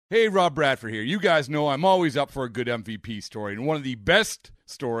Hey, Rob Bradford here. You guys know I'm always up for a good MVP story, and one of the best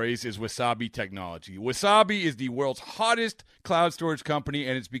stories is Wasabi Technology. Wasabi is the world's hottest cloud storage company,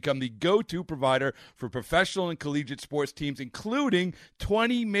 and it's become the go-to provider for professional and collegiate sports teams, including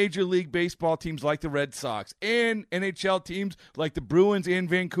 20 Major League Baseball teams like the Red Sox and NHL teams like the Bruins and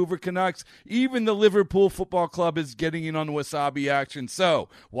Vancouver Canucks. Even the Liverpool Football Club is getting in on the Wasabi action. So,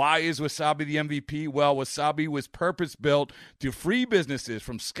 why is Wasabi the MVP? Well, Wasabi was purpose-built to free businesses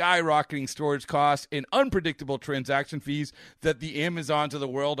from skyrocketing storage costs and unpredictable transaction fees that the Amazons of the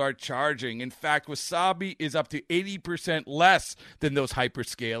world are charging. In fact, Wasabi is up to 80% less than those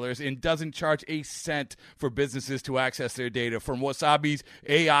hyperscalers and doesn't charge a cent for businesses to access their data. From Wasabi's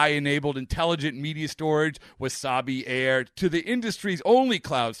AI-enabled intelligent media storage, Wasabi Air, to the industry's only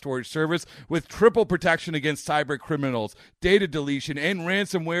cloud storage service with triple protection against cyber criminals, data deletion, and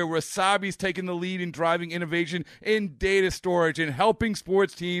ransomware, Wasabi's taken the lead in driving innovation in data storage and helping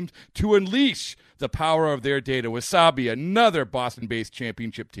sports teams to unleash the power of their data. Wasabi, another Boston-based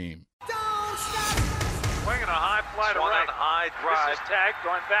championship team. Don't stop. Swinging a high fly to right. High drive. This is tag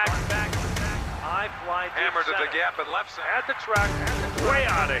going back. High fly deep hammer to center. the gap and left side. At the track. Way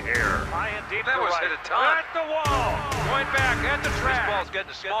out of here. High and deep that to was right. hit a ton. At the wall. Going back at the track. This ball's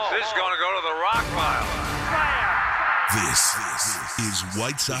getting small. This is going to go to the rock pile. This is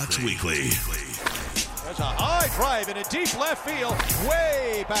White Sox Weekly. There's a high drive in a deep left field,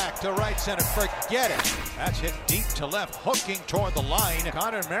 way back to right center. Forget it. That's hit deep to left, hooking toward the line.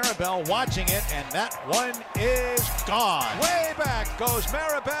 Connor Maribel watching it, and that one is gone. Way back goes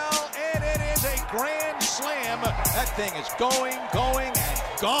Maribel, and it is a grand slam. That thing is going,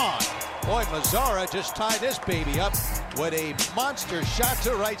 and gone. Boy, Mazzara just tied this baby up with a monster shot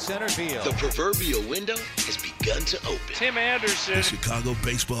to right center field. The proverbial window has begun to open. Tim Anderson. The Chicago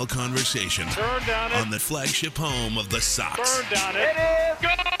baseball conversation. Turned down it. On the flagship home of the Sox. Turned down it. It is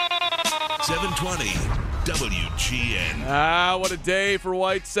gone! 720 WGN. What a day for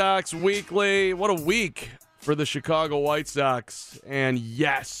White Sox Weekly. What a week for the Chicago White Sox. And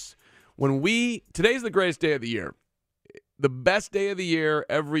yes, today's the greatest day of the year. The best day of the year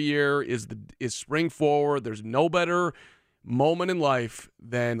every year is spring forward. There's no better moment in life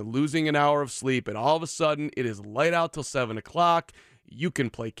than losing an hour of sleep, and all of a sudden it is light out till 7 o'clock. You can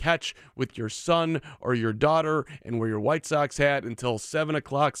play catch with your son or your daughter and wear your White Sox hat until 7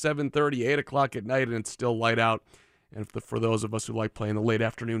 o'clock, 7:30, 8 o'clock at night, and it's still light out. And for those of us who like playing the late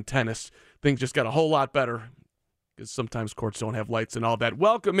afternoon tennis, things just got a whole lot better because sometimes courts don't have lights and all that.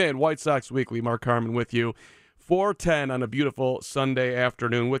 Welcome in, White Sox Weekly. Mark Harmon with you. 4:10 on a beautiful Sunday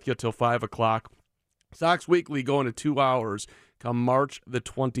afternoon with you till 5 o'clock. Sox Weekly going to 2 hours come March the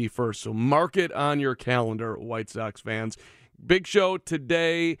 21st. So mark it on your calendar, White Sox fans. Big show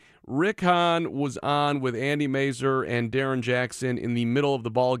today. Rick Hahn was on with Andy Mazer and Darren Jackson in the middle of the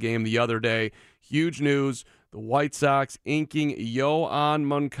ball game the other day. Huge news. The White Sox inking Yoan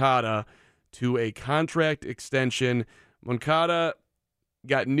Moncada to a contract extension. Moncada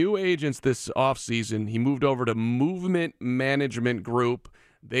got new agents this offseason. He moved over to Movement Management Group.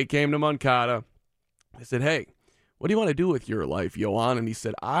 They came to Moncada. I said, hey, what do you want to do with your life, Yoan? And he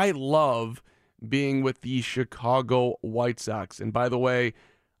said, I love being with the Chicago White Sox. And by the way,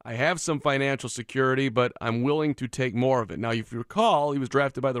 I have some financial security, but I'm willing to take more of it. Now, if you recall, he was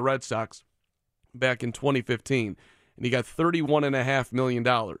drafted by the Red Sox back in 2015, and he got $31.5 million,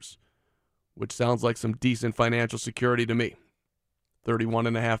 which sounds like some decent financial security to me.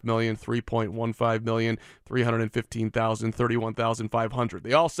 $31.5 million, $3.15 million, $315,000, $31,500.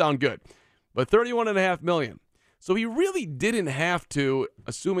 They all sound good. But $31.5 million. So he really didn't have to,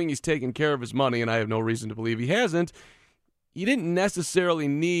 assuming he's taking care of his money, and I have no reason to believe he hasn't, he didn't necessarily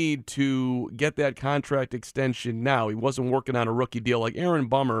need to get that contract extension now. He wasn't working on a rookie deal like Aaron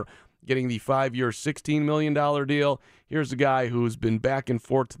Bummer getting the 5-year, $16 million deal. Here's a guy who's been back and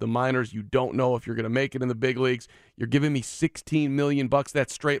forth to the minors. You don't know if you're going to make it in the big leagues. You're giving me $16 million.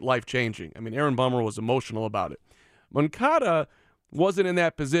 That's straight life-changing. I mean, Aaron Bummer was emotional about it. Moncada wasn't in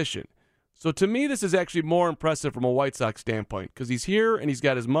that position. So to me, this is actually more impressive from a White Sox standpoint because he's here and he's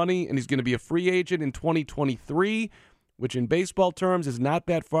got his money and he's going to be a free agent in 2023, which in baseball terms is not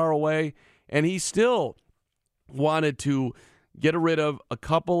that far away. And he still wanted to get rid of a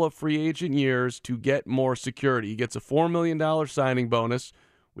couple of free agent years to get more security. He gets a $4 million signing bonus,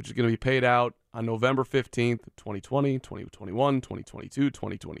 which is going to be paid out on November 15th, 2020, 2021, 2022,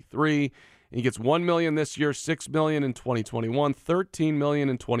 2023. And he gets $1 million this year, $6 million in 2021, $13 million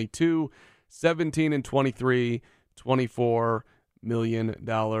in 22, $17 in 23, $24 million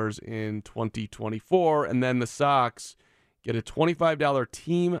in 2024. And then the Sox get a $25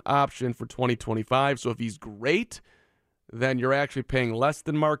 team option for 2025. So if he's great, then you're actually paying less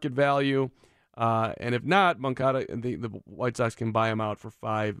than market value. And if not, Moncada, the White Sox can buy him out for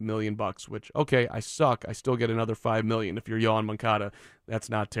 $5 million, which, okay, I suck. I still get another $5 million. If you're Yohan Moncada, that's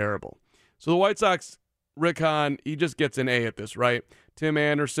not terrible. So the White Sox, Rick Hahn, he just gets an A at this, right? Tim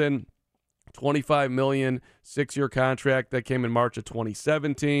Anderson, $25 million, 6-year contract that came in March of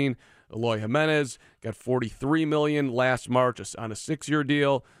 2017. Eloy Jimenez got $43 million last March on a 6-year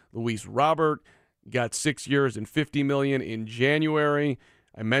deal. Luis Robert got 6 years and $50 million in January.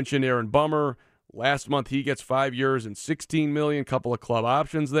 I mentioned Aaron Bummer. Last month he gets 5 years and $16 million, couple of club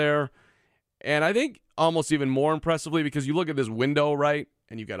options there. And I think almost even more impressively, because you look at this window, right,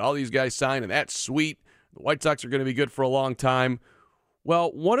 and you've got all these guys signed, and that's sweet. The White Sox are going to be good for a long time.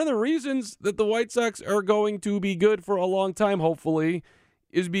 Well, one of the reasons that the White Sox are going to be good for a long time, hopefully,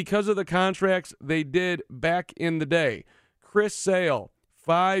 is because of the contracts they did back in the day. Chris Sale,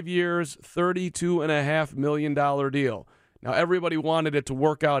 5 years, $32.5 million deal. Now, everybody wanted it to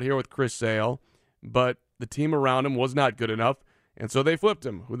work out here with Chris Sale, but the team around him was not good enough, and so they flipped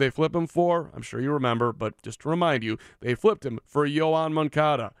him. Who they flip him for? I'm sure you remember, but just to remind you, they flipped him for Yohan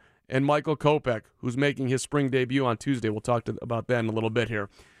Moncada and Michael Kopech, who's making his spring debut on Tuesday. We'll talk about that in a little bit here.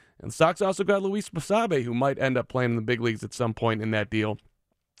 And the Sox also got Luis Basabe, who might end up playing in the big leagues at some point in that deal,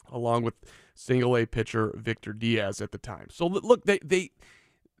 along with single-A pitcher Victor Diaz at the time. So, look,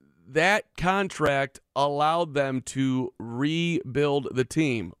 that contract allowed them to rebuild the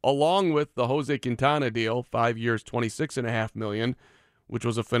team, along with the Jose Quintana deal, 5 years, $26.5 million, which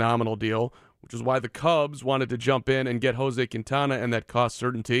was a phenomenal deal, which is why the Cubs wanted to jump in and get Jose Quintana and that cost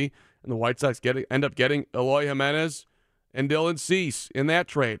certainty, and the White Sox end up getting Eloy Jimenez and Dylan Cease in that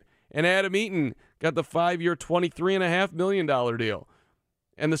trade. And Adam Eaton got the 5-year, $23.5 million deal.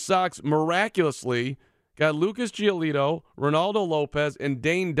 And the Sox miraculously got Lucas Giolito, Ronaldo Lopez, and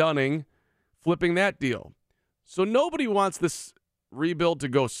Dane Dunning flipping that deal. So nobody wants this rebuild to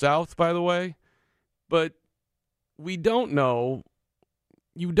go south, by the way, but we don't know.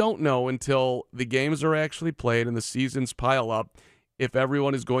 You don't know until the games are actually played and the seasons pile up if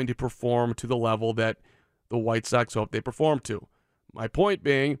everyone is going to perform to the level that the White Sox hope they perform to. My point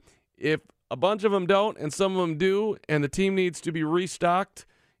being, if a bunch of them don't and some of them do, and the team needs to be restocked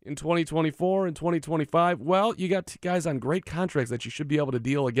in 2024 and 2025, well, you got guys on great contracts that you should be able to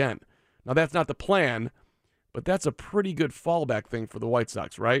deal again. Now, that's not the plan, but that's a pretty good fallback thing for the White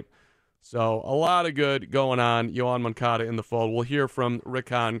Sox, right? So a lot of good going on. Yohan Moncada in the fold. We'll hear from Rick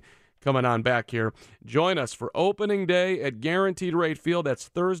Hahn coming on back here. Join us for opening day at Guaranteed Rate Field. That's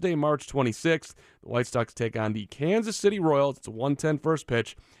Thursday, March 26th. The White Sox take on the Kansas City Royals. It's a 1:10 first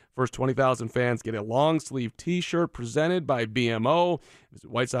pitch. First 20,000 fans get a long-sleeve T-shirt presented by BMO. Visit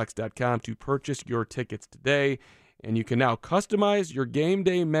whitesox.com to purchase your tickets today. And you can now customize your game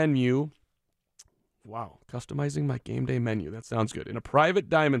day menu. Wow, customizing my game day menu. That sounds good. In a private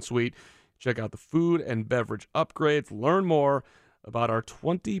diamond suite, check out the food and beverage upgrades. Learn more about our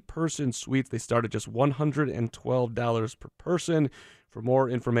 20-person suites. They start at just $112 per person. For more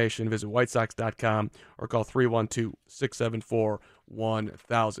information, visit whitesox.com or call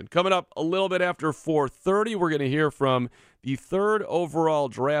 312-674-1000. Coming up a little bit after 4:30, we're going to hear from the 3rd overall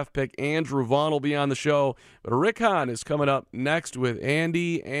draft pick. Andrew Vaughn will be on the show. But Rick Hahn is coming up next with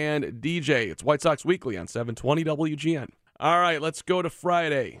Andy and DJ. It's White Sox Weekly on 720 WGN. All right, let's go to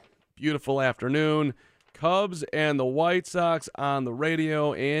Friday. Beautiful afternoon. Cubs and the White Sox on the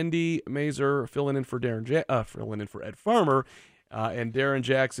radio. Andy Mazer filling in for Ed Farmer. And Darren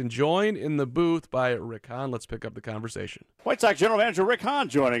Jackson joined in the booth by Rick Hahn. Let's pick up the conversation. White Sox General Manager Rick Hahn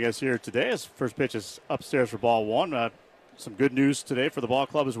joining us here today. His first pitch is upstairs for ball one. Some good news today for the ball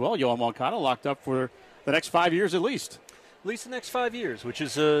club as well. Yohan Moncada locked up for the next 5 years at least. At least the next 5 years, which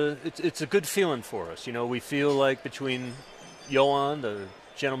is it's a good feeling for us. You know, we feel like between Yohan, the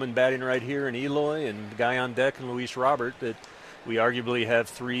gentleman batting right here, and Eloy, and the guy on deck, and Luis Robert, that we arguably have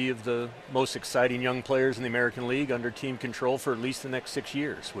 3 of the most exciting young players in the American League under team control for at least the next 6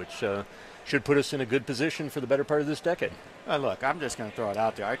 years, which should put us in a good position for the better part of this decade. Look, I'm just going to throw it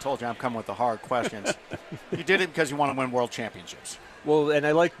out there. I told you I'm coming with the hard questions. You did it because you want to win world championships. Well, and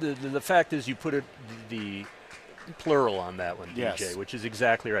I like the fact is you put it the plural on that one, yes. DJ, which is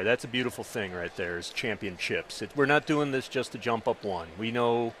exactly right. That's a beautiful thing right there is championships. We're not doing this just to jump up one. We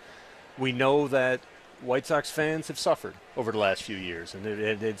know that White Sox fans have suffered over the last few years, and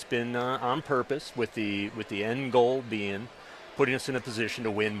it's been on purpose with the end goal being putting us in a position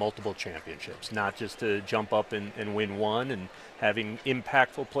to win multiple championships, not just to jump up and win one, and having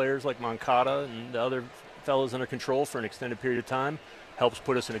impactful players like Moncada and the other fellows under control for an extended period of time helps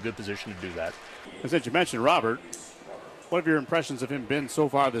put us in a good position to do that. And since you mentioned Robert, what have your impressions of him been so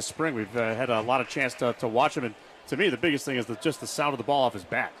far this spring? We've had a lot of chance to watch him, and to me, the biggest thing is just the sound of the ball off his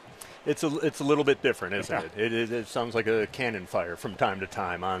bat. It's a little bit different, isn't it? It sounds like a cannon fire from time to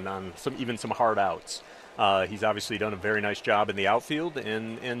time on some hard outs. He's obviously done a very nice job in the outfield,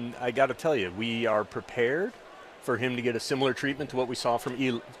 and I got to tell you, we are prepared for him to get a similar treatment to what we saw from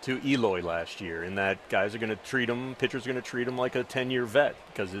Eloy last year, in that pitchers are going to treat him like a 10-year vet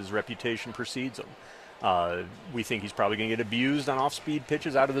because his reputation precedes him. We think he's probably going to get abused on off-speed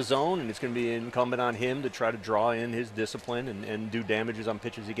pitches out of the zone, and it's going to be incumbent on him to try to draw in his discipline and do damages on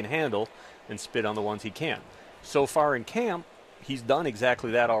pitches he can handle and spit on the ones he can't. So far in camp, he's done exactly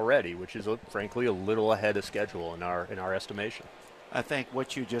that already, which is, frankly, a little ahead of schedule in our estimation. I think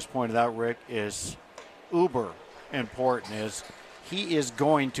what you just pointed out, Rick, is uber important. Is he is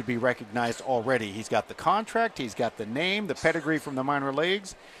going to be recognized already. He's got the contract, he's got the name, the pedigree from the minor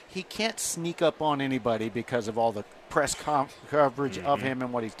leagues. He can't sneak up on anybody because of all the press coverage of him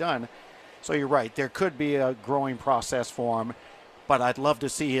and what he's done. So you're right, there could be a growing process for him, but I'd love to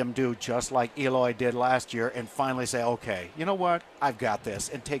see him do just like Eloy did last year and finally say, okay, you know what, I've got this,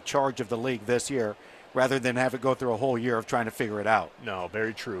 and take charge of the league this year, rather than have it go through a whole year of trying to figure it out. No,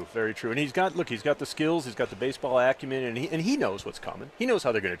 very true, very true. And he's got the skills, he's got the baseball acumen, and he knows what's coming. He knows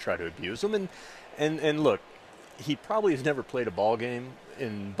how they're going to try to abuse him. And look, he probably has never played a ball game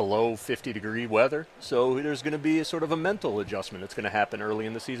in below 50-degree weather, so there's going to be a sort of a mental adjustment that's going to happen early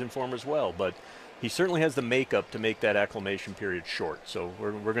in the season for him as well. But he certainly has the makeup to make that acclimation period short. So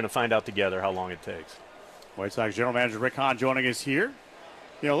we're going to find out together how long it takes. White Sox General Manager Rick Hahn joining us here.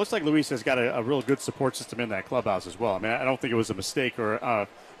 You know, it looks like Luis has got a real good support system in that clubhouse as well. I mean, I don't think it was a mistake or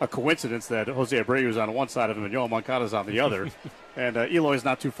a coincidence that Jose Abreu was on one side of him and Yoan Moncada's on the other, and Eloy's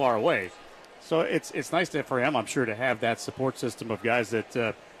not too far away. So it's nice for him, I'm sure, to have that support system of guys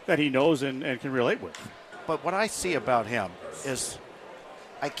that he knows and can relate with. But what I see about him is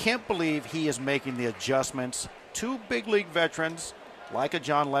I can't believe he is making the adjustments to big league veterans like a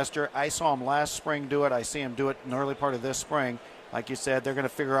John Lester. I saw him last spring do it. I see him do it in the early part of this spring. Like you said, they're going to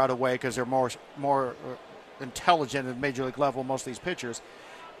figure out a way because they're more intelligent at major league level, most of these pitchers.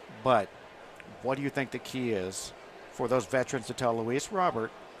 But what do you think the key is for those veterans to tell Luis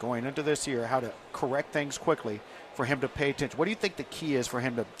Robert going into this year how to correct things quickly, for him to pay attention? What do you think the key is for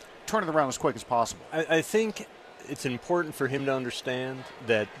him to turn it around as quick as possible? I think it's important for him to understand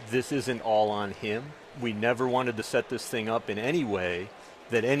that this isn't all on him. We never wanted to set this thing up in any way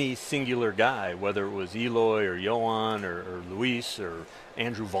that any singular guy, whether it was Eloy or Yoan or Luis or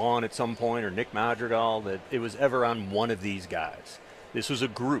Andrew Vaughn at some point or Nick Madrigal, that it was ever on one of these guys. This was a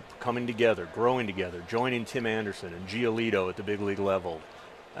group coming together, growing together, joining Tim Anderson and Giolito at the big league level.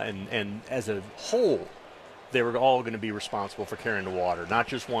 And as a whole, they were all going to be responsible for carrying the water, not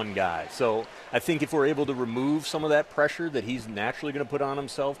just one guy. So I think if we're able to remove some of that pressure that he's naturally going to put on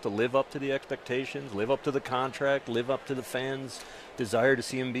himself to live up to the expectations, live up to the contract, live up to the fans' desire to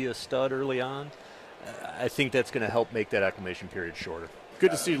see him be a stud early on, I think that's going to help make that acclimation period shorter.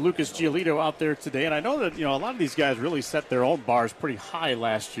 Good to see Lucas Giolito out there today. And I know that, a lot of these guys really set their own bars pretty high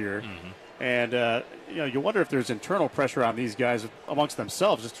last year. Mm-hmm. And, you wonder if there's internal pressure on these guys amongst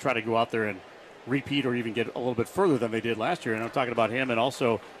themselves just to try to go out there and repeat or even get a little bit further than they did last year. And I'm talking about him and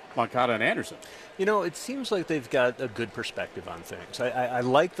also Moncada and Anderson. It seems like they've got a good perspective on things. I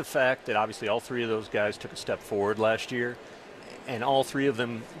like the fact that obviously all three of those guys took a step forward last year, and all three of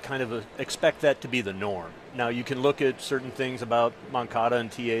them kind of expect that to be the norm. Now, you can look at certain things about Moncada and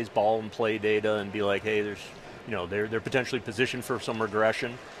TA's ball and play data and be like, hey, they're potentially positioned for some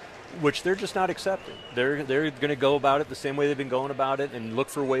regression, which they're just not accepting. They're going to go about it the same way they've been going about it and look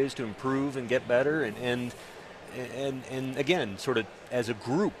for ways to improve and get better and again, sort of as a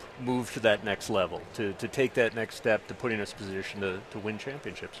group, move to that next level, to take that next step to putting us in a position to win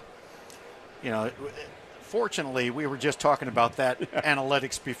championships. Fortunately, we were just talking about that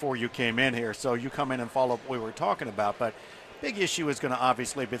analytics before you came in here, so you come in and follow up what we were talking about. But big issue is going to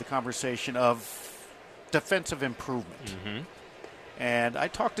obviously be the conversation of defensive improvement. Mm-hmm. And I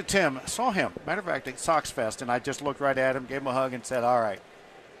talked to Tim, saw him, matter of fact, at Sox Fest, and I just looked right at him, gave him a hug, and said, all right,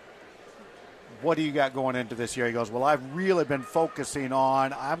 what do you got going into this year? He goes, well, I've really been focusing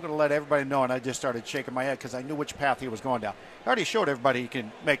on, I'm going to let everybody know, and I just started shaking my head because I knew which path he was going down. I already showed everybody he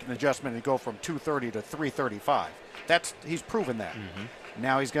can make an adjustment and go from 230 to 335. He's proven that. Mm-hmm.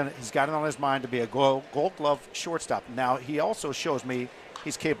 Now he's got it on his mind to be a Gold Glove shortstop. Now he also shows me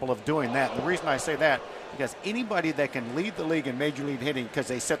he's capable of doing that. And the reason I say that, because anybody that can lead the league in major league hitting because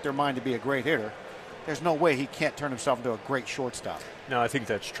they set their mind to be a great hitter, there's no way he can't turn himself into a great shortstop. No, I think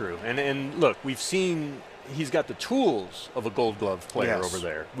that's true. And look, we've seen he's got the tools of a Gold Glove player over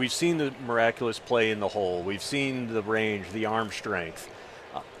there. We've seen the miraculous play in the hole. We've seen the range, the arm strength.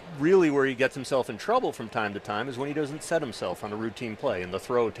 really where he gets himself in trouble from time to time is when he doesn't set himself on a routine play, and the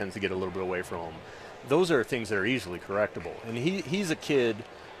throw tends to get a little bit away from him. Those are things that are easily correctable. And he's a kid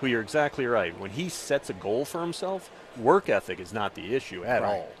who, you're exactly right, when he sets a goal for himself, work ethic is not the issue at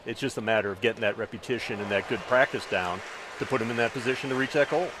all. It's just a matter of getting that repetition and that good practice down to put him in that position to reach that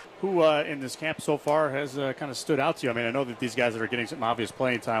goal. Who in this camp so far has kind of stood out to you? I mean, I know that these guys that are getting some obvious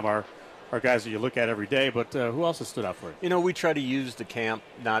playing time are guys that you look at every day, but who else has stood out for you? You know, we try to use the camp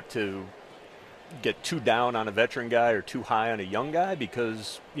not to get too down on a veteran guy or too high on a young guy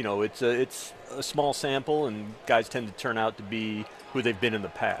because, you know, it's a small sample and guys tend to turn out to be who they've been in the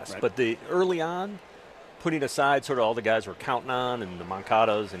past. Right. But early on, putting aside sort of all the guys we're counting on and the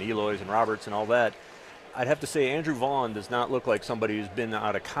Moncadas and Eloys and Roberts and all that, I'd have to say Andrew Vaughn does not look like somebody who's been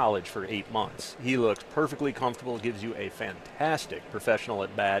out of college for 8 months. He looks perfectly comfortable, gives you a fantastic professional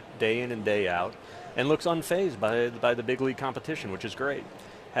at bat day in and day out, and looks unfazed by the big league competition, which is great.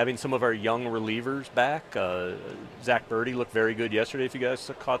 Having some of our young relievers back, Zach Birdie looked very good yesterday if you guys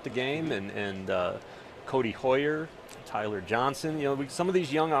caught the game, and Cody Hoyer, Tyler Johnson, you know, some of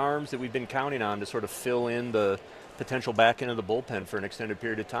these young arms that we've been counting on to sort of fill in the potential back end of the bullpen for an extended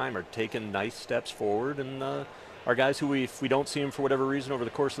period of time are taking nice steps forward, and our guys who if we don't see them for whatever reason over the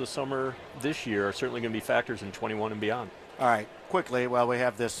course of the summer this year are certainly going to be factors in 21 and beyond. All right, quickly, while we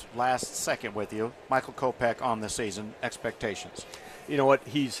have this last second with you, Michael Kopech on the season, expectations. You know what?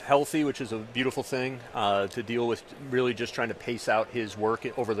 He's healthy, which is a beautiful thing to deal with, really just trying to pace out his work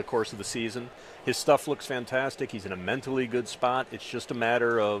over the course of the season. His stuff looks fantastic. He's in a mentally good spot. It's just a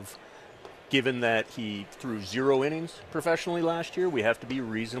matter of, given that he threw 0 innings professionally last year, we have to be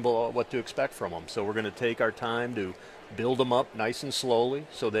reasonable at what to expect from him. So we're going to take our time to build him up nice and slowly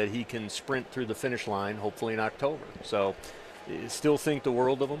so that he can sprint through the finish line, hopefully in October. So still think the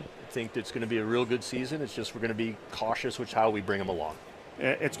world of him. I think it's going to be a real good season. It's just we're going to be cautious with how we bring him along.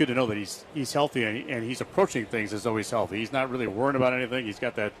 It's good to know that he's healthy and he's approaching things as though he's healthy. He's not really worrying about anything. He's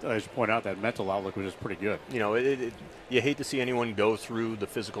got that, as you point out, that mental outlook, which is pretty good. You know, you hate to see anyone go through the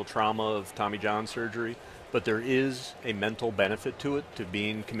physical trauma of Tommy John surgery, but there is a mental benefit to it, to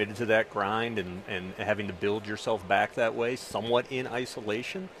being committed to that grind and having to build yourself back that way, somewhat in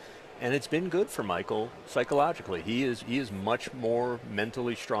isolation. And it's been good for Michael psychologically. He is much more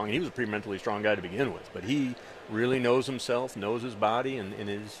mentally strong. And he was a pretty mentally strong guy to begin with, but he really knows himself, knows his body, and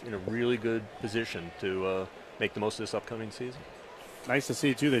is in a really good position to make the most of this upcoming season. Nice to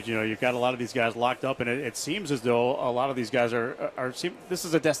see, too, that, you know, you've got a lot of these guys locked up, and it seems as though a lot of these guys this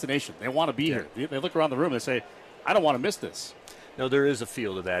is a destination. They want to be here. They look around the room and they say, I don't want to miss this. No, there is a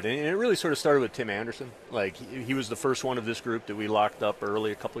feel to that. And it really sort of started with Tim Anderson. Like, he was the first one of this group that we locked up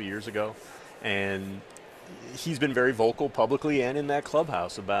early a couple of years ago. And he's been very vocal publicly and in that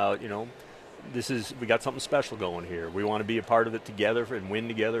clubhouse about, you know, we got something special going here. We want to be a part of it together and win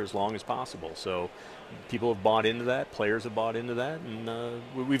together as long as possible. So people have bought into that. Players have bought into that. And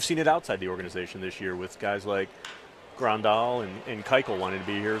we've seen it outside the organization this year with guys like Grandal and Keuchel wanting to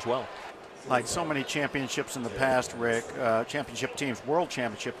be here as well. Like so many championships in the past, Rick, championship teams, world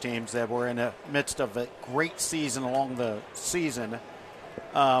championship teams that were in the midst of a great season along the season,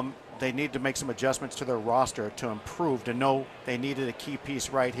 they need to make some adjustments to their roster to improve, to know they needed a key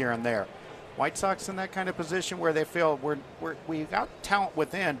piece right here and there. White Sox in that kind of position where they feel we got talent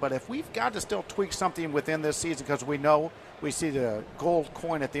within, but if we've got to still tweak something within this season because we see the gold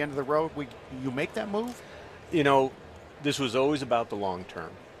coin at the end of the road, you make that move? You know, this was always about the long term.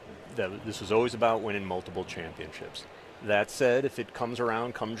 This was always about winning multiple championships. That said, if it comes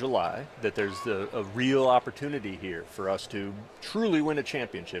around come July, that there's a real opportunity here for us to truly win a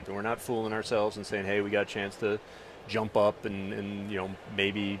championship, and we're not fooling ourselves and saying, hey, we got a chance to jump up and you know,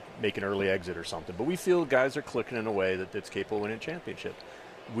 maybe make an early exit or something. But we feel guys are clicking in a way that's capable of winning a championship.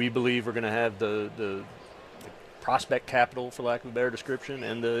 We believe we're going to have the prospect capital, for lack of a better description,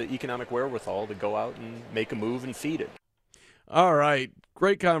 and the economic wherewithal to go out and make a move and feed it. All right.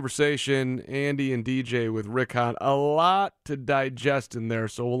 Great conversation, Andy and DJ with Rick Hahn. A lot to digest in there,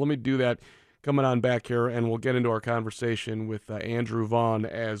 so let me do that coming on back here, and we'll get into our conversation with Andrew Vaughn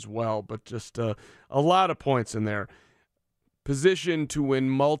as well. But just a lot of points in there. Position to win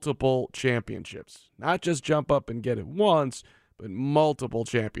multiple championships. Not just jump up and get it once, but multiple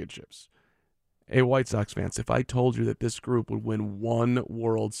championships. Hey, White Sox fans, if I told you that this group would win one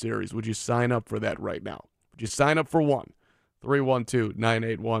World Series, would you sign up for that right now? Would you sign up for one?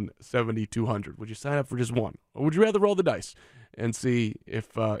 312-981-7200. Would you sign up for just one? Or would you rather roll the dice and see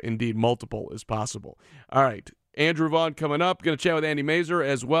if indeed multiple is possible? All right. Andrew Vaughn coming up. Going to chat with Andy Mazer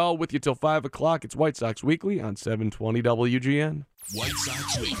as well with you till 5 o'clock. It's White Sox Weekly on 720 WGN. White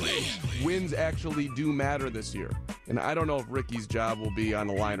Sox Weekly. Wins actually do matter this year. And I don't know if Ricky's job will be on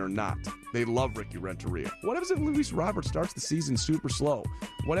the line or not. They love Ricky Renteria. What happens if Luis Robert starts the season super slow?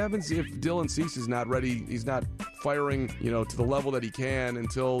 What happens if Dylan Cease is not ready? He's not firing, to the level that he can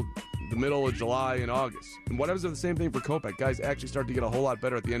until the middle of July and August. And what happens if the same thing for Kopech? Guys actually start to get a whole lot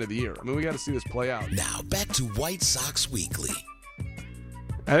better at the end of the year. I mean, we got to see this play out. Now, back to White Sox Weekly.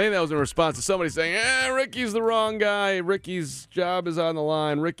 I think that was in response to somebody saying, Ricky's the wrong guy. Ricky's job is on the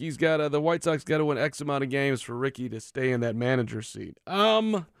line. The White Sox got to win X amount of games for Ricky to stay in that manager seat.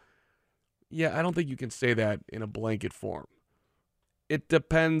 Yeah, I don't think you can say that in a blanket form. It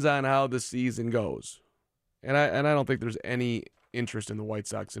depends on how the season goes. And I don't think there's any interest in the White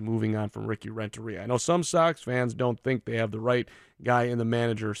Sox in moving on from Ricky Renteria. I know some Sox fans don't think they have the right guy in the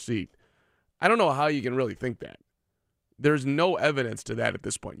manager seat. I don't know how you can really think that. There's no evidence to that at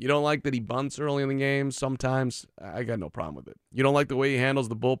this point. You don't like that he bunts early in the game sometimes? I got no problem with it. You don't like the way he handles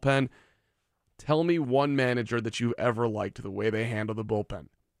the bullpen? Tell me one manager that you've ever liked the way they handle the bullpen.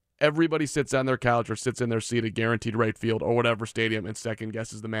 Everybody sits on their couch or sits in their seat at guaranteed right field or whatever stadium and second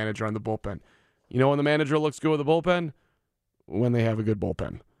guesses the manager on the bullpen. You know when the manager looks good with the bullpen? When they have a good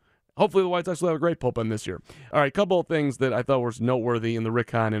bullpen. Hopefully the White Sox will have a great bullpen this year. All right, a couple of things that I thought was noteworthy in the Rick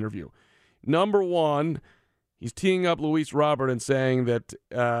Hahn interview. Number one, he's teeing up Luis Robert and saying that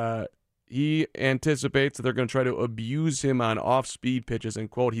he anticipates that they're going to try to abuse him on off-speed pitches and,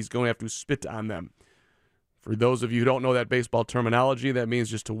 quote, he's going to have to spit on them. For those of you who don't know that baseball terminology, that means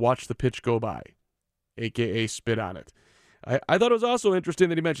just to watch the pitch go by, a.k.a. spit on it. I thought it was also interesting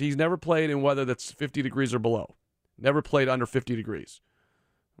that he mentioned he's never played in weather that's 50 degrees or below. Never played under 50 degrees.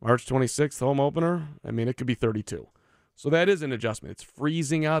 March 26th, home opener, I mean, it could be 32. So that is an adjustment. It's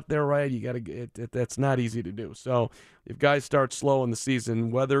freezing out there, right? You got to that's not easy to do. So if guys start slow in the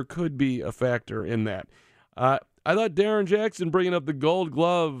season, weather could be a factor in that. I thought Darren Jackson bringing up the Gold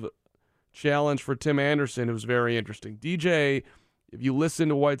Glove challenge for Tim Anderson, it was very interesting. DJ, if you listen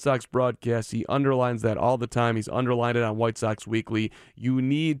to White Sox broadcasts, he underlines that all the time. He's underlined it on White Sox Weekly. You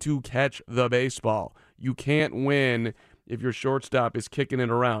need to catch the baseball. You can't win if your shortstop is kicking it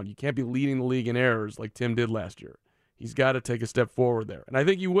around. You can't be leading the league in errors like Tim did last year. He's got to take a step forward there. And I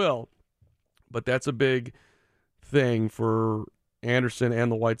think he will, but that's a big thing for Anderson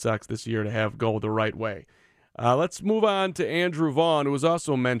and the White Sox this year to have go the right way. Let's move on to Andrew Vaughn, who was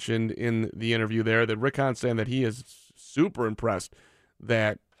also mentioned in the interview there, that Rick Hahn saying that he is super impressed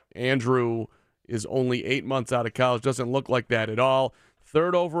that Andrew is only 8 months out of college. Doesn't look like that at all.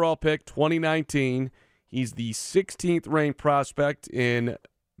 3rd overall pick, 2019. He's the 16th ranked prospect in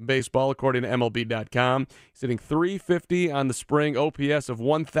baseball, according to MLB.com. He's hitting .350 on the spring, OPS of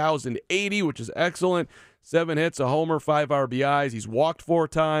 1,080, which is excellent. 7 hits, a homer, 5 RBIs. He's walked 4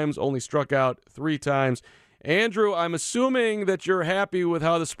 times, only struck out 3 times. Andrew, I'm assuming that you're happy with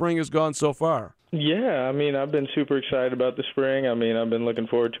how the spring has gone so far. Yeah, I mean, I've been super excited about the spring. I mean, I've been looking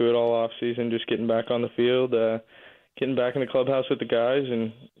forward to it all off season, just getting back on the field, getting back in the clubhouse with the guys,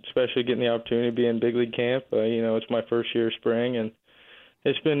 and especially getting the opportunity to be in big league camp. It's my first year of spring, and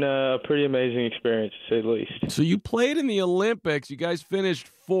it's been a pretty amazing experience, to say the least. So you played in the Olympics. You guys finished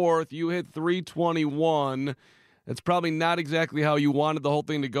 4th. You hit .321. That's probably not exactly how you wanted the whole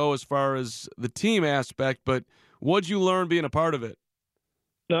thing to go as far as the team aspect, but what'd you learn being a part of it?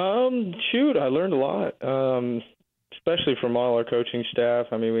 I learned a lot, especially from all our coaching staff.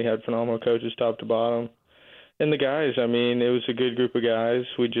 I mean, we had phenomenal coaches top to bottom. And the guys, I mean, it was a good group of guys.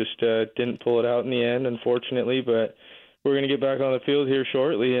 We just didn't pull it out in the end, unfortunately, but we're going to get back on the field here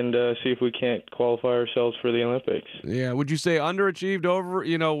shortly and see if we can't qualify ourselves for the Olympics. Yeah, would you say underachieved over,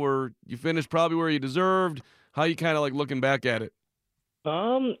 where you finished probably where you deserved? How you kind of like looking back at it?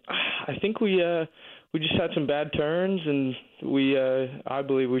 I think we just had some bad turns, and I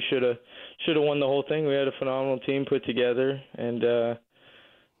believe we should have won the whole thing. We had a phenomenal team put together, and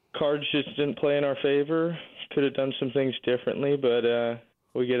cards just didn't play in our favor. Could have done some things differently, but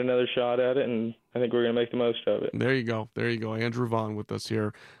we get another shot at it, and I think we're going to make the most of it. There you go. Andrew Vaughn with us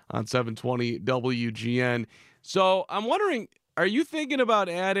here on 720 WGN. So I'm wondering, are you thinking about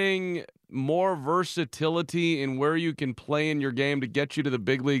adding more versatility in where you can play in your game to get you to the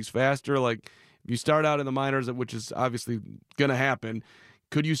big leagues faster? Like if you start out in the minors, which is obviously going to happen,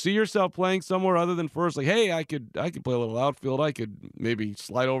 could you see yourself playing somewhere other than first? Like, hey, I could play a little outfield. I could maybe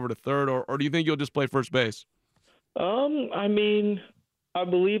slide over to third, or do you think you'll just play first base? I mean, I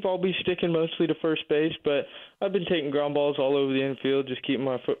believe I'll be sticking mostly to first base, but I've been taking ground balls all over the infield, just keeping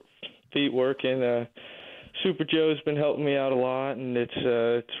my feet working. Super Joe's been helping me out a lot, and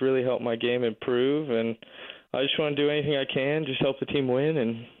it's really helped my game improve. And I just want to do anything I can, just help the team win,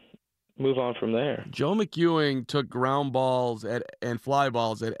 and move on from there. Joe McEwing took ground balls and fly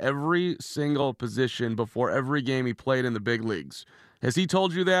balls at every single position before every game he played in the big leagues. Has he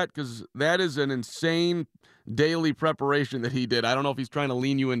told you that? Because that is an insane daily preparation that he did. I don't know if he's trying to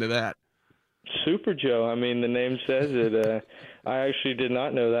lean you into that. Super Joe. I mean, the name says it. I actually did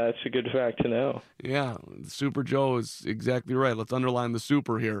not know that. It's a good fact to know. Yeah, Super Joe is exactly right. Let's underline the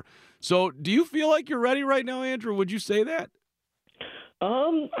super here. So do you feel like you're ready right now, Andrew? Would you say that?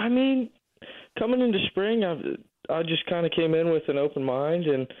 I mean, coming into spring, I just kind of came in with an open mind,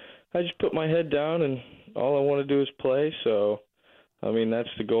 and I just put my head down, and all I want to do is play. So, I mean, that's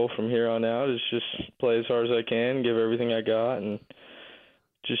the goal from here on out, is just play as hard as I can, give everything I got, and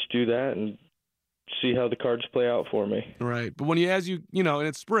just do that and see how the cards play out for me. Right. But when and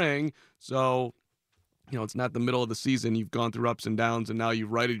it's spring, so, it's not the middle of the season. You've gone through ups and downs, and now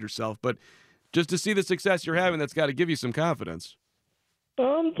you've righted yourself. But just to see the success you're having, that's got to give you some confidence.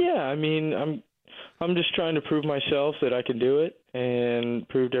 Yeah, I mean, I'm just trying to prove myself that I can do it and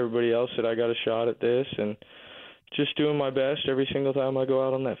prove to everybody else that I got a shot at this, and just doing my best every single time I go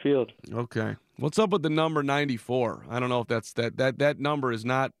out on that field. Okay. What's up with the number 94? I don't know if that's that number is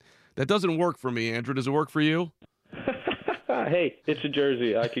not – that doesn't work for me, Andrew. Does it work for you? Hey, it's a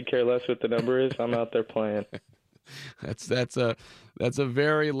jersey. I could care less what the number is. I'm out there playing. That's a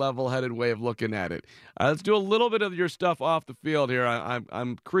very level-headed way of looking at it. Let's do a little bit of your stuff off the field here.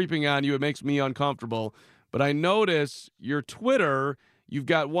 I'm creeping on you. It makes me uncomfortable. But I notice your Twitter, you've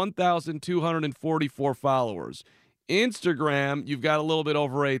got 1,244 followers. Instagram, you've got a little bit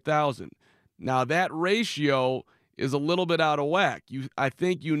over 8,000. Now, that ratio is a little bit out of whack. I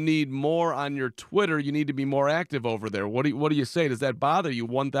think you need more on your Twitter. You need to be more active over there. What do you say? Does that bother you?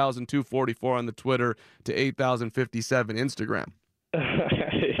 1,244 on the Twitter to 8,057 Instagram.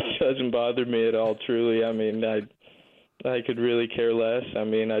 It doesn't bother me at all, truly. I mean, I could really care less. I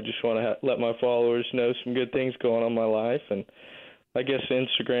mean, I just want to let my followers know some good things going on in my life, and I guess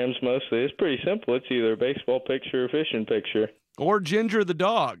Instagram's mostly. It's pretty simple. It's either a baseball picture or a fishing picture. Or Ginger the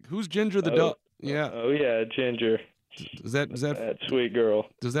dog. Who's Ginger the dog? Yeah. Oh yeah, Ginger. Is that that sweet girl?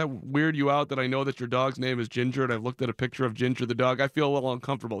 Does that weird you out that I know that your dog's name is Ginger and I've looked at a picture of Ginger the dog? I feel a little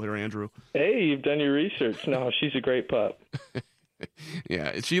uncomfortable here, Andrew. Hey, you've done your research. No, she's a great pup.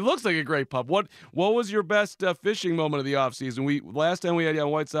 Yeah, she looks like a great pup. What was your best fishing moment of the offseason? Last time we had you on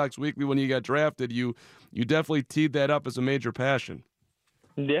White Sox Weekly when you got drafted, you definitely teed that up as a major passion.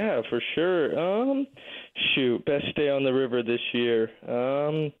 Yeah, for sure. Best day on the river this year.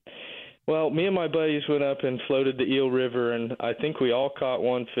 Well, me and my buddies went up and floated the Eel River, and I think we all caught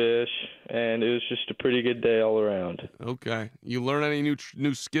one fish, and it was just a pretty good day all around. Okay. You learn any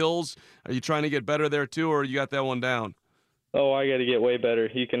new skills? Are you trying to get better there too, or you got that one down? Oh, I got to get way better.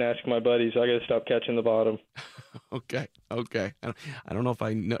 You can ask my buddies. I got to stop catching the bottom. Okay. I don't know if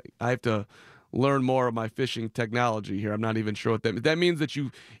I know. I have to learn more of my fishing technology here. I'm not even sure what that means. That means that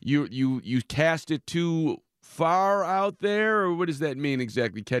you cast it too far out there, or what does that mean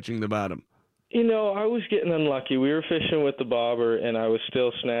exactly, catching the bottom? I was getting unlucky. We were fishing with the bobber, and I was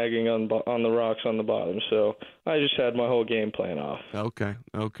still snagging on the rocks on the bottom, so I just had my whole game plan off. Okay.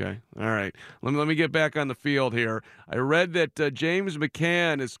 All right. Let me get back on the field here. I read that James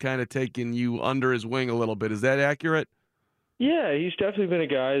McCann is kind of taking you under his wing a little bit. Is that accurate? Yeah, he's definitely been a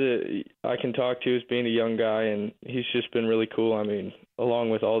guy that I can talk to as being a young guy, and he's just been really cool. I mean, along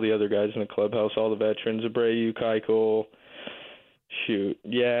with all the other guys in the clubhouse, all the veterans, Abreu, Keuchel,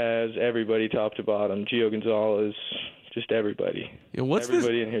 Yaz, everybody top to bottom, Gio Gonzalez, just everybody. Yeah,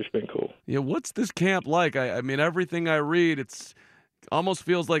 everybody in here's been cool. Yeah, what's this camp like? I mean, everything I read, it's almost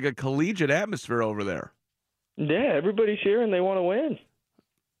feels like a collegiate atmosphere over there. Yeah, everybody's here and they want to win.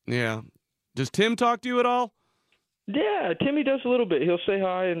 Yeah. Does Tim talk to you at all? Yeah, Timmy does a little bit. He'll say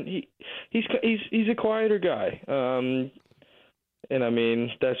hi, and he's a quieter guy. And I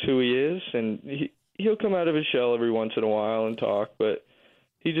mean, that's who he is, and he'll come out of his shell every once in a while and talk, but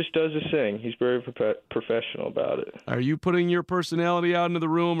he just does his thing. He's very professional about it. Are you putting your personality out into the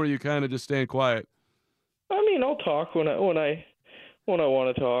room, or are you kind of just staying quiet? I mean, I'll talk when I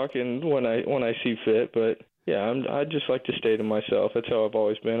want to talk and when I see fit, but yeah, I just like to stay to myself. That's how I've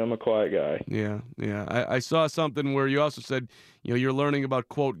always been. I'm a quiet guy. Yeah. I saw something where you also said, you're learning about,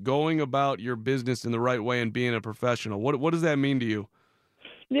 quote, going about your business in the right way and being a professional. What does that mean to you?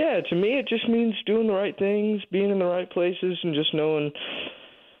 Yeah, to me it just means doing the right things, being in the right places, and just knowing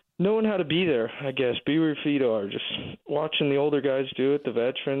how to be there, I guess. Be where your feet are. Just watching the older guys do it, the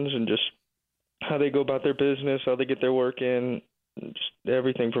veterans, and just how they go about their business, how they get their work in, just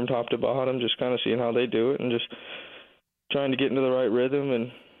everything from top to bottom, just kind of seeing how they do it and just trying to get into the right rhythm and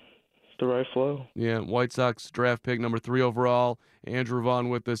the right flow. Yeah, White Sox draft pick number 3 overall, Andrew Vaughn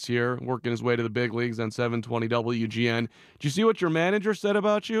with us here, working his way to the big leagues on 720 WGN. Did you see what your manager said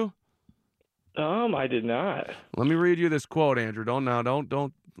about you? I did not. Let me read you this quote, Andrew. Don't. I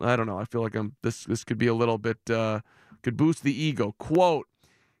don't know. I feel like this could be a little bit could boost the ego. Quote: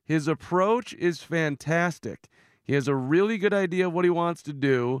 "His approach is fantastic. He has a really good idea of what he wants to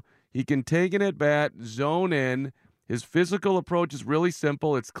do. He can take an at bat, zone in. His physical approach is really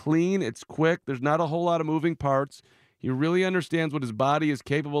simple. It's clean. It's quick. There's not a whole lot of moving parts. He really understands what his body is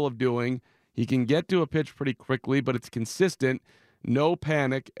capable of doing. He can get to a pitch pretty quickly, but it's consistent. No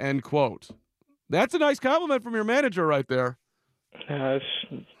panic." End quote. That's a nice compliment from your manager right there.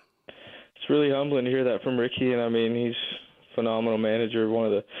 It's really humbling to hear that from Ricky, and I mean he's a phenomenal manager, one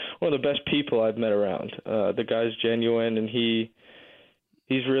of the best people I've met around. The guy's genuine, and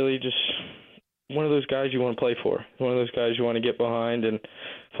he's really just one of those guys you want to play for. One of those guys you want to get behind and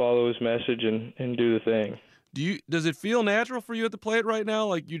follow his message and do the thing. Does it feel natural for you at the plate right now?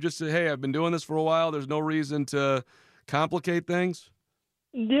 Like you just say, "Hey, I've been doing this for a while. There's no reason to complicate things"?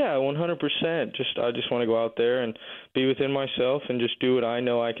 Yeah, 100%. I just want to go out there and be within myself and just do what I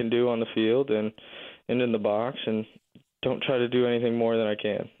know I can do on the field and in the box, and don't try to do anything more than I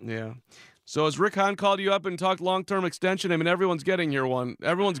can. Yeah. So has Rick Hahn called you up and talked long-term extension? I mean, everyone's getting one.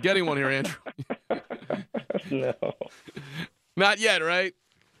 Everyone's getting one here, Andrew. No. Not yet, right?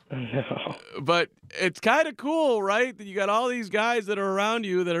 No. But it's kind of cool, right, that you got all these guys that are around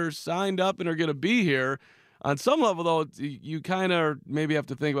you that are signed up and are going to be here. On some level, though, you kind of maybe have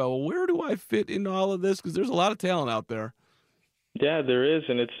to think about, well, where do I fit into all of this? Because there's a lot of talent out there. Yeah, there is,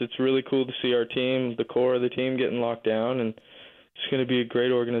 and it's really cool to see our team, the core of the team, getting locked down, and it's going to be a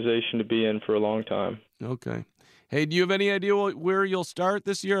great organization to be in for a long time. Okay. Hey, do you have any idea where you'll start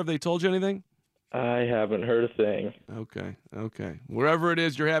this year? Have they told you anything? I haven't heard a thing. Okay. Wherever it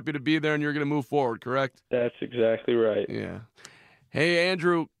is, you're happy to be there, and you're going to move forward, correct? That's exactly right. Yeah. Hey,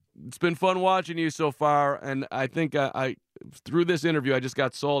 Andrew, it's been fun watching you so far, and I think I through this interview, I just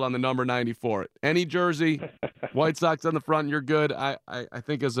got sold on the number 94. Any jersey, White Sox on the front, you're good. I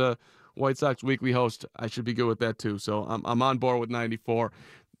think as a White Sox Weekly host, I should be good with that too. So I'm on board with 94.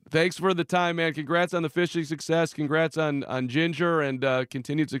 Thanks for the time, man. Congrats on the fishing success. Congrats on Ginger, and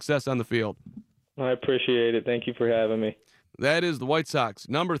continued success on the field. I appreciate it. Thank you for having me. That is the White Sox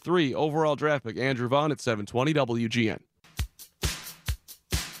number 3 overall draft pick, Andrew Vaughn at 720 WGN.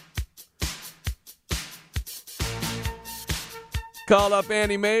 Called up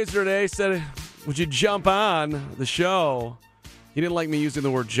Andy Mazer today, said, "Would you jump on the show?" He didn't like me using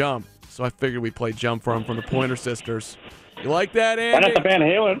the word jump, so I figured we'd play Jump for him from the Pointer Sisters. You like that, Andy? Why not the Van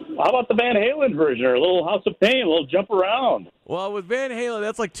Halen? How about the Van Halen version, or a little House of Pain, a little Jump Around? Well, with Van Halen,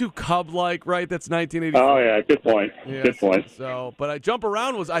 that's like too Cub-like, right? That's 1984. Oh, yeah, good point. Yes. Good point. So, but Jump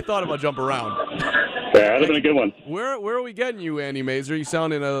Around I thought about Jump Around. Yeah, that'd have been a good one. Where are we getting you, Andy Mazer? You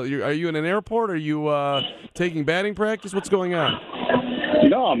sound are you in an airport? Are you taking batting practice? What's going on?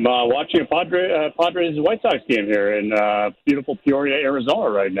 No, I'm watching a Padres White Sox game here in beautiful Peoria, Arizona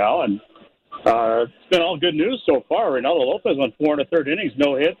right now, and it's been all good news so far. Reynaldo Lopez went 4 1/3 innings,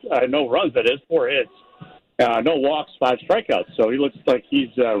 no hits, no runs, that is, 4 hits, no walks, 5 strikeouts. So he looks like he's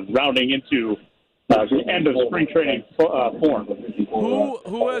rounding into the end of spring training form.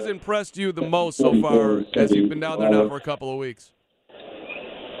 Who has impressed you the most so far as you've been down there now for a couple of weeks?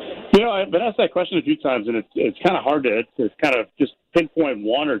 You know, I've been asked that question a few times, and it's kind of hard to kind of just pinpoint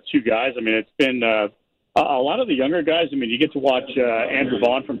one or two guys. I mean, it's been a lot of the younger guys. I mean, you get to watch Andrew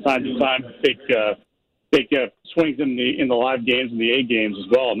Vaughn from time to time take swings in the live games and the A games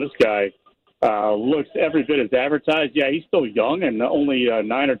as well. And this guy looks every bit as advertised. Yeah, he's still young and only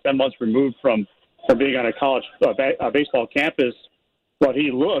 9 or 10 months removed from being on a college baseball campus, but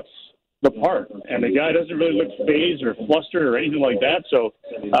he looks the part, and the guy doesn't really look phased or flustered or anything like that. So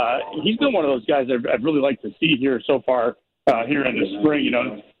he's been one of those guys I'd really like to see here so far here in the spring. You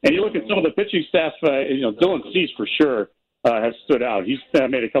know, and you look at some of the pitching staff. Dylan Cease for sure has stood out. He's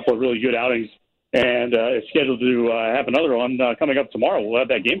made a couple of really good outings, and is scheduled to have another one coming up tomorrow. We'll have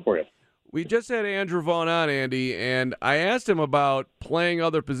that game for you. We just had Andrew Vaughn on, Andy, and I asked him about playing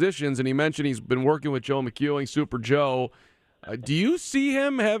other positions, and he mentioned he's been working with Joe McEwing, Super Joe. Do you see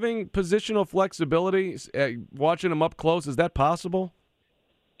him having positional flexibility, watching him up close? Is that possible?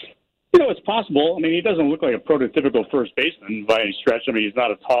 You know, it's possible. I mean, he doesn't look like a prototypical first baseman by any stretch. I mean, he's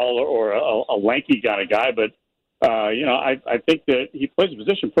not a tall or a lanky kind of guy, but, I think that he plays the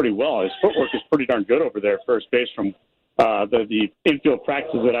position pretty well. His footwork is pretty darn good over there at first base from the infield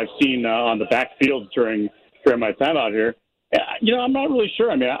practices that I've seen on the backfield during my time out here. I'm not really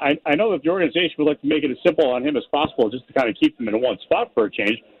sure. I mean, I know that the organization would like to make it as simple on him as possible just to kind of keep him in one spot for a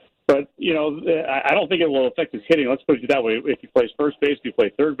change. But, I don't think it will affect his hitting. Let's put it that way. If he plays first base, if he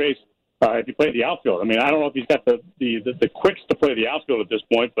plays third base, if he plays the outfield. I mean, I don't know if he's got the quicks to play the outfield at this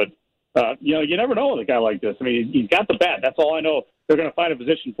point, but, you never know with a guy like this. I mean, he's got the bat. That's all I know. They're going to find a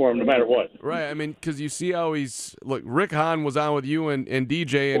position for him no matter what. Right. I mean, because you see how Rick Hahn was on with you and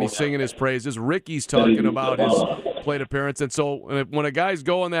DJ, and he's singing his praises. Ricky's talking about his plate appearance. And so when a guy's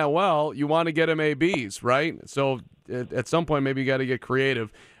going that well, you want to get him ABs, right? So at some point, maybe you got to get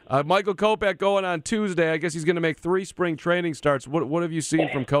creative. Michael Kopech going on Tuesday. I guess he's going to make 3 spring training starts. What have you seen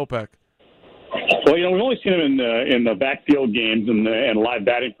from Kopech? Well, we've only seen him in the backfield games and live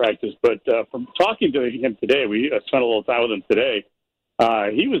batting practice. But from talking to him today, we spent a little time with him today.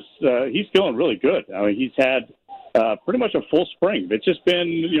 He's feeling really good. I mean, he's had pretty much a full spring. It's just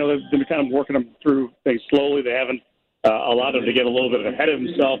been, they've been kind of working him through things slowly. They haven't allowed him to get a little bit ahead of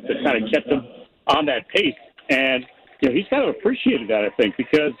himself. That kind of kept him on that pace. And he's kind of appreciated that, I think,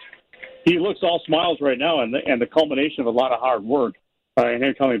 because he looks all smiles right now, and the culmination of a lot of hard work. And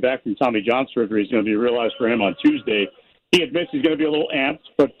him coming back from Tommy John surgery is going to be realized for him on Tuesday. He admits he's going to be a little amped,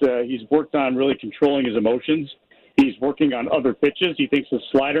 but he's worked on really controlling his emotions. He's working on other pitches. He thinks the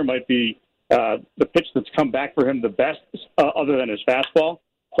slider might be the pitch that's come back for him the best, other than his fastball.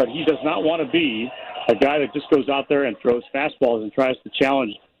 But he does not want to be a guy that just goes out there and throws fastballs and tries to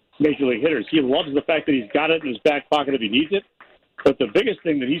challenge major league hitters. He loves the fact that he's got it in his back pocket if he needs it. But the biggest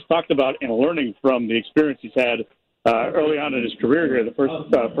thing that he's talked about and learning from the experience he's had early on in his career here, the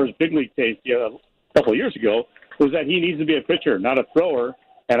first big league taste a couple of years ago, was that he needs to be a pitcher, not a thrower.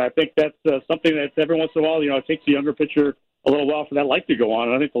 And I think that's something that every once in a while, it takes the younger pitcher a little while for that light to go on.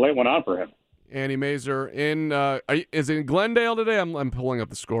 And I think the light went on for him. Andy Mazur is it in Glendale today? I'm pulling up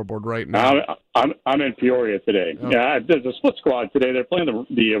the scoreboard right now. I'm in Peoria today. Oh. Yeah, there's a split squad today. They're playing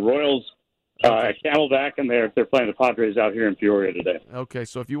the Royals at Camelback, and they're playing the Padres out here in Peoria today. Okay,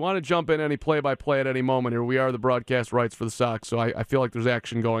 so if you want to jump in any play-by-play at any moment here, we are the broadcast rights for the Sox, so I feel like there's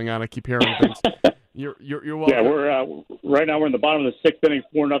action going on. I keep hearing things. You're welcome. Yeah, we're right now we're in the bottom of the 6th inning,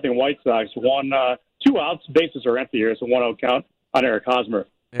 4-0 White Sox. 2 outs, bases are empty here. It's a 1-0 count on Eric Hosmer,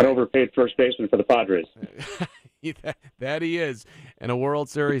 an overpaid first baseman for the Padres. That he is, and a World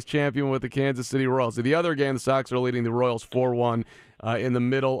Series champion with the Kansas City Royals. The other game, the Sox are leading the Royals 4-1 in the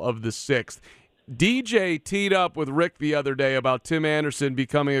middle of the 6th. DJ teed up with Rick the other day about Tim Anderson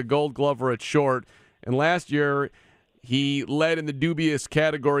becoming a Gold Glover at short, and last year he led in the dubious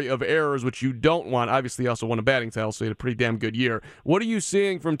category of errors, which you don't want. Obviously, he also won a batting title, so he had a pretty damn good year. What are you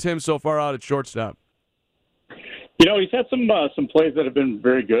seeing from Tim so far out at shortstop? He's had some plays that have been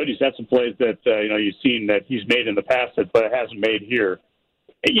very good. He's had some plays that you've seen that he's made in the past but hasn't made here.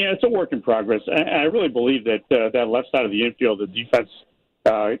 It's a work in progress. And I really believe that that left side of the infield, the defense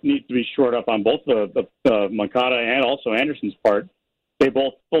needs to be shored up on both the Moncada and also Anderson's part. They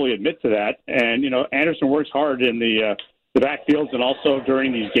both fully admit to that. And Anderson works hard in the backfields and also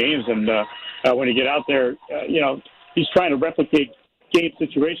during these games. And when you get out there, he's trying to replicate game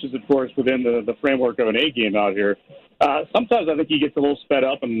situations, of course, within the framework of an A game out here. Sometimes I think he gets a little sped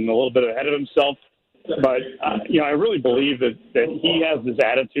up and a little bit ahead of himself. But, I really believe that he has this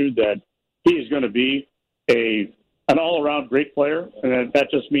attitude that he is going to be an all-around great player, and that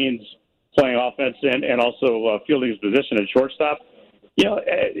just means playing offense and also fielding his position at shortstop.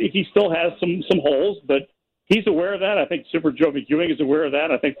 He still has some holes, but he's aware of that. I think Super Joe McEwing is aware of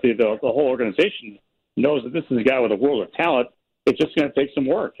that. I think the whole organization knows that this is a guy with a world of talent. It's just going to take some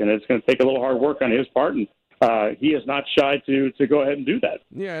work, and it's going to take a little hard work on his part, and he is not shy to go ahead and do that.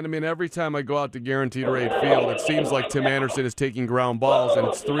 Yeah, and I mean, every time I go out to Guaranteed Rate Field, it seems like Tim Anderson is taking ground balls, and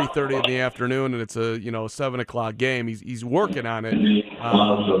it's 3:30 in the afternoon, and it's a 7 o'clock game. He's working on it.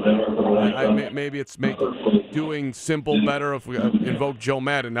 Maybe it's doing simple better if we invoke Joe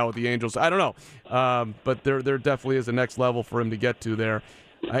Madden now with the Angels. I don't know, but there definitely is a next level for him to get to there.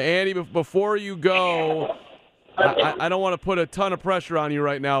 Andy, before you go, I don't want to put a ton of pressure on you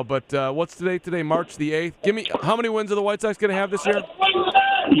right now, but what's today, March the 8th? Give me, how many wins are the White Sox going to have this year?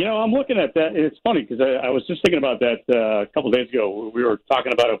 I'm looking at that. It's funny because I was just thinking about that a couple of days ago. We were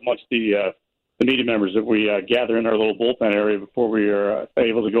talking about it amongst the media members that we gather in our little bullpen area before we are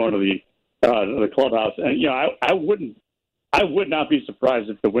able to go into the clubhouse. And, I would not be surprised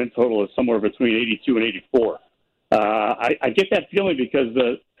if the win total is somewhere between 82 and 84. I get that feeling because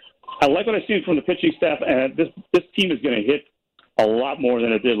I like what I've seen from the pitching staff, and this team is going to hit a lot more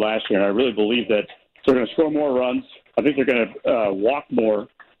than it did last year. And I really believe that they're going to score more runs. I think they're going to walk more.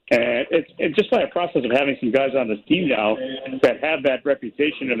 And it's just by a process of having some guys on this team now that have that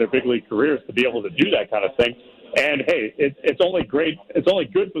reputation in their big league careers to be able to do that kind of thing. And, hey, it's only great. It's only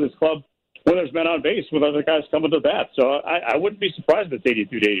good for this club when there's men on base with other guys coming to bat. So I wouldn't be surprised if it's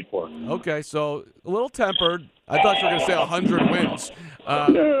 82 to 84. Okay, so a little tempered. I thought you were going to say 100 wins.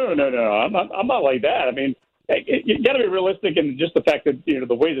 No. I'm not like that. I mean, you got to be realistic in just the fact that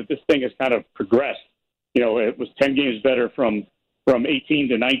the way that this thing has kind of progressed. It was 10 games better from 18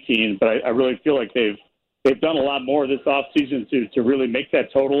 to 19, but I really feel like they've done a lot more this offseason to really make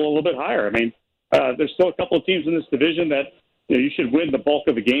that total a little bit higher. I mean, there's still a couple of teams in this division that you should win the bulk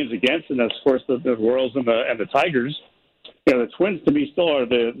of the games against, and that's, of course, the Royals and the Tigers. The Twins, to me, still are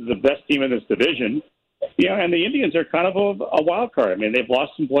the best team in this division. And the Indians are kind of a wild card. I mean, they've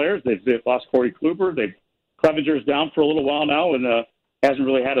lost some players. They've lost Corey Kluber. Clevenger's down for a little while now and hasn't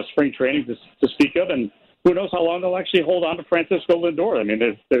really had a spring training to speak of. And who knows how long they'll actually hold on to Francisco Lindor. I mean,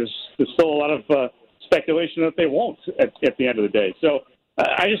 there's still a lot of speculation that they won't at the end of the day. So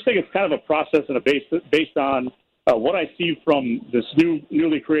I just think it's kind of a process and based on what I see from this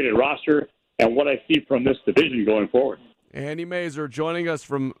newly created roster and what I see from this division going forward. Andy Masur joining us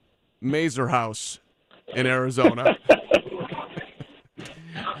from Masur House in Arizona.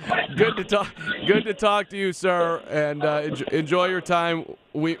 Good to talk to you, sir, and enjoy your time.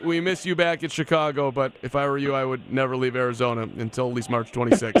 We miss you back in Chicago, but if I were you, I would never leave Arizona until at least March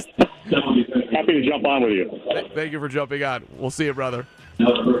 26th. Happy to jump on with you. Thank you for jumping on. We'll see you, brother. You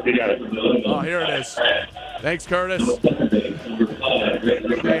got it. Oh, here it is. Thanks, Curtis.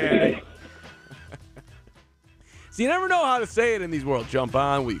 So you never know how to say it in these worlds. Jump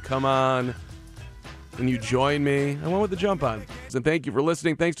on, will you come on? Can you join me? I went with the jump on. And thank you for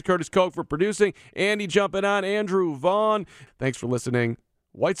listening. Thanks to Curtis Koch for producing. Andy jumping on. Andrew Vaughn. Thanks for listening.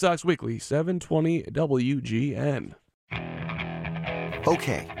 White Sox Weekly, 720 WGN.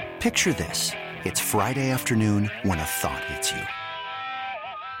 Okay, picture this. It's Friday afternoon when a thought hits you.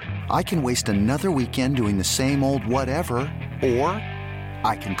 I can waste another weekend doing the same old whatever, or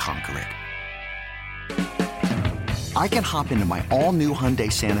I can conquer it. I can hop into my all-new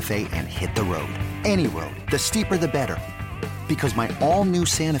Hyundai Santa Fe and hit the road. Any road. The steeper, the better. Because my all-new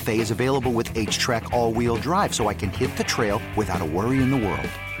Santa Fe is available with H-Track all-wheel drive, so I can hit the trail without a worry in the world.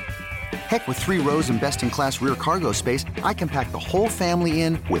 Heck, with 3 rows and best-in-class rear cargo space, I can pack the whole family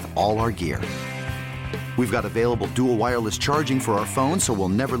in with all our gear. We've got available dual wireless charging for our phones, so we'll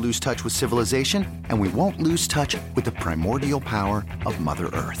never lose touch with civilization, and we won't lose touch with the primordial power of Mother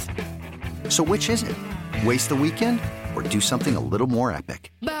Earth. So which is it? Waste the weekend or do something a little more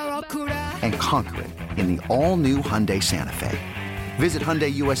epic? And conquer it in the all-new Hyundai Santa Fe. Visit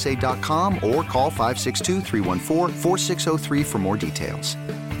HyundaiUSA.com or call 562-314-4603 for more details.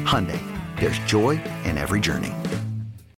 Hyundai, there's joy in every journey.